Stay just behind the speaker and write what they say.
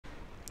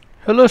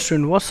Hello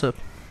student, what's up?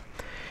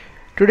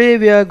 Today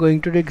we are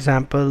going to do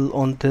example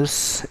on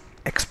this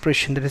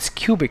expression that is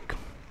cubic,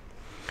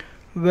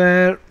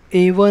 where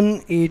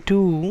a1,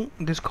 a2,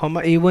 this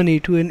comma a1,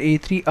 a2 and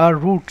a3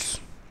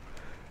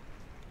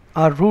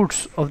 are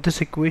roots of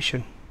this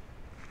equation,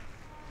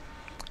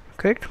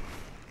 correct?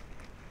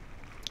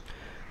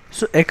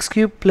 So x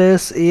cube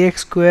plus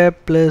ax square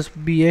plus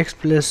bx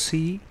plus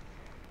c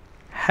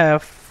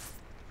have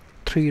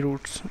three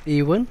roots,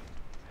 a1,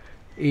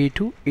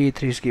 a2,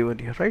 a3 is given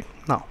here, right?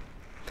 Now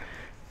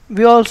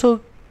we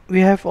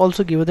have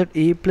also given that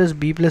a plus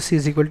b plus c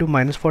is equal to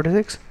minus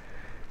 46,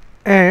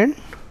 and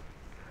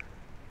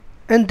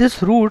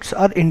these roots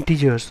are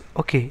integers.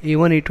 Okay,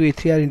 a1, a2,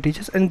 a3 are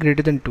integers and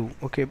greater than 2.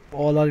 Okay,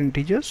 all are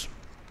integers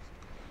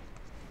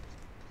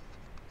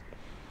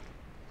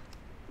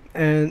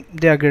and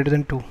they are greater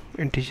than 2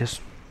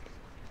 integers.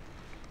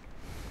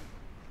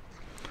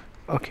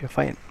 Okay,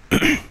 fine.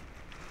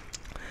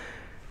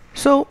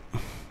 So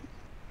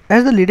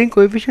as the leading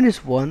coefficient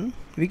is 1,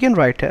 we can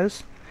write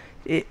as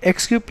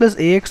x cube plus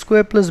ax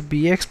square plus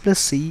bx plus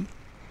c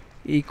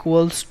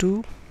equals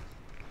to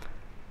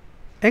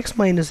x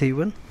minus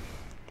a1,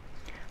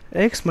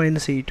 x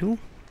minus a2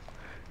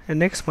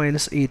 and x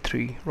minus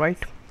a3, right?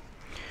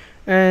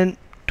 And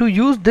to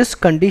use this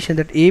condition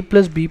that a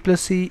plus b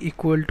plus c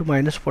equal to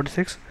minus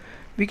 46,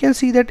 we can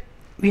see that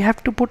we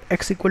have to put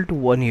x equal to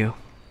 1 here,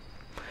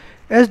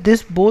 as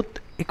this both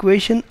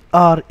equation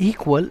are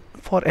equal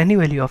for any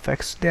value of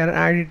x, they are an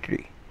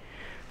identity.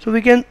 So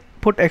we can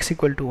put x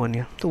equal to 1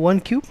 here. So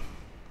 1 cube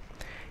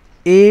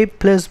a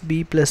plus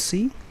b plus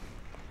c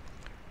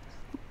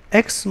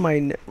x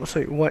minus,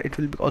 sorry, 1, it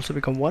will also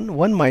become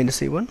 1 minus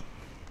a1,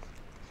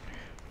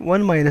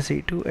 1 minus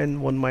a2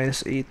 and 1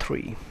 minus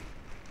a3.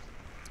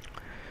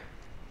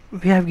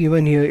 We have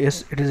given here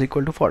is it is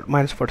equal to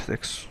minus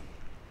 46.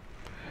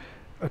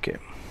 Okay,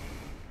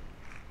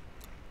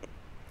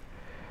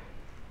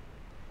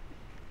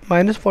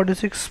 minus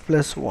 46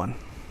 plus 1,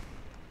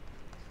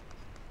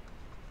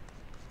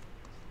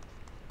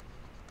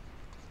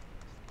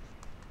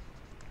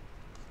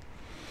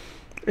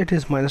 it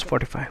is minus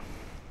 45.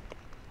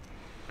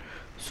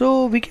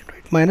 So we can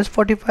write minus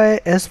 45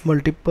 as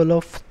multiple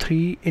of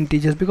 3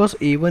 integers, because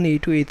a1,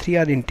 a2,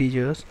 a3 are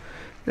integers.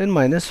 Then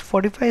minus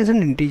 45 is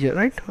an integer,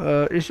 right?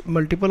 Is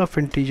multiple of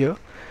integer.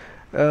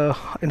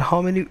 In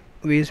how many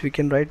ways we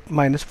can write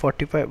minus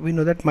 45? We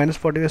know that minus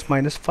 45 is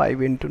minus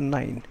 5 into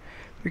 9.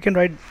 We can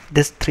write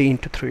this 3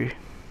 into 3.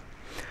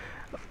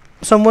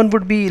 Someone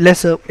would be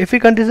lesser if we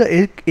consider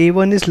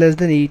a1 is less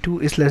than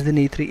a2 is less than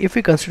a3, if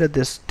we consider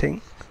this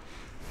thing.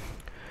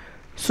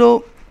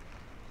 So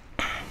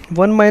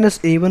 1 minus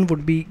a1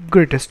 would be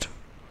greatest.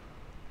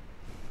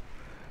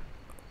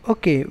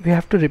 Okay, we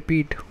have to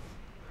repeat.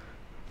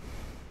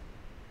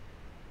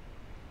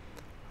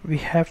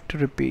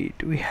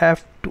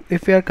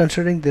 If we are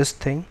considering this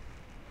thing,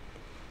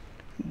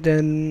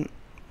 then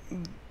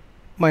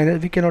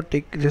we cannot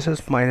take this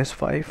as minus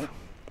 5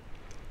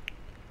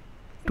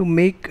 to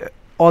make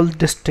all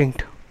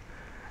distinct.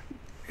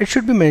 It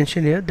should be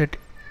mentioned here that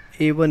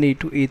a1,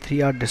 a2,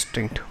 a3 are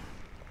distinct.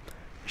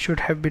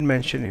 Should have been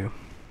mentioned here,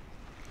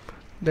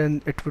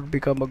 then it would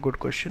become a good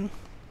question,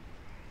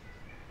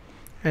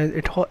 and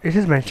it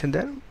is mentioned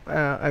there.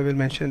 I will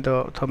mention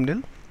the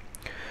thumbnail.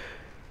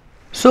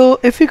 So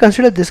if we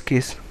consider this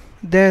case,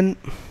 then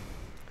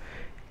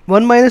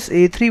 1 minus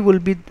a3 will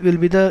be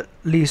the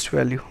least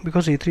value,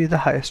 because a3 is the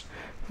highest.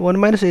 1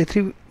 minus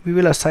a3 we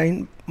will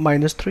assign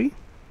minus 3,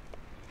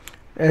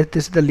 as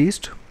this is the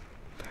least,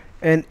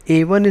 and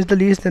a1 is the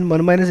least, then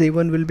 1 minus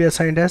a1 will be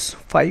assigned as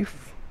 5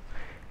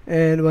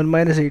 and 1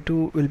 minus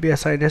a2 will be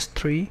assigned as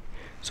 3.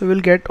 So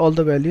we'll get all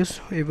the values.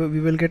 We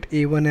will get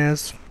a1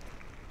 as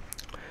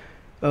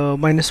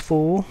minus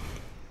 4,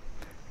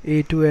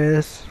 a2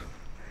 as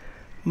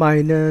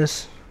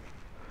minus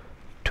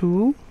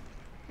 2,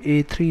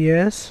 a3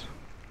 as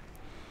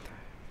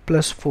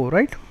plus 4,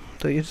 right?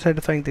 So you're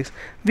satisfying this.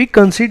 We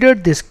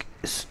considered this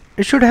case.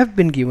 It should have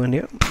been given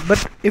here,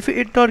 but if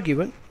it not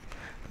given,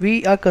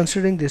 we are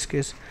considering this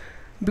case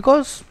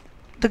because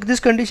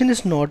this condition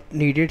is not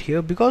needed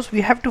here, because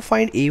we have to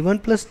find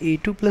a1 plus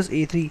a2 plus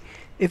a3.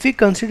 If we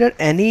consider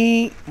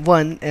any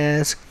one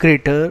as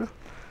greater,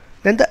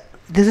 then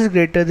this is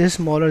greater, this is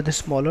smaller, this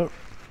is smaller.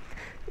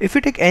 If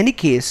we take any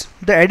case,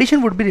 the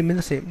addition would be remain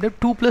the same. The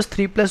 2 plus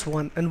 3 plus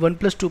 1 and 1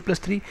 plus 2 plus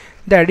 3,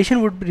 the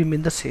addition would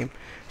remain the same.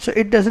 So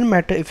it doesn't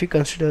matter if we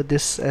consider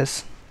this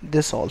as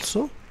this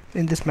also,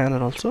 in this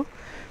manner also.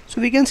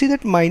 So we can see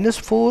that minus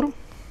 4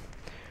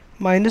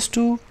 minus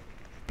 2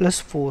 plus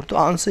 4, the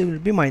answer will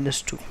be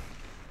minus 2,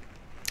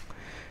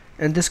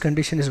 and this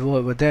condition is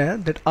over there,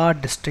 that are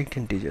distinct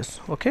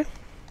integers. Okay,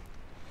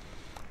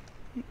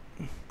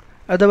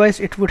 otherwise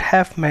it would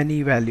have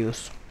many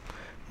values,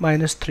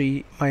 minus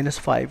 3, minus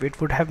 5, it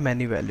would have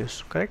many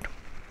values, correct?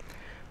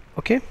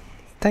 Okay,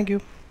 thank you.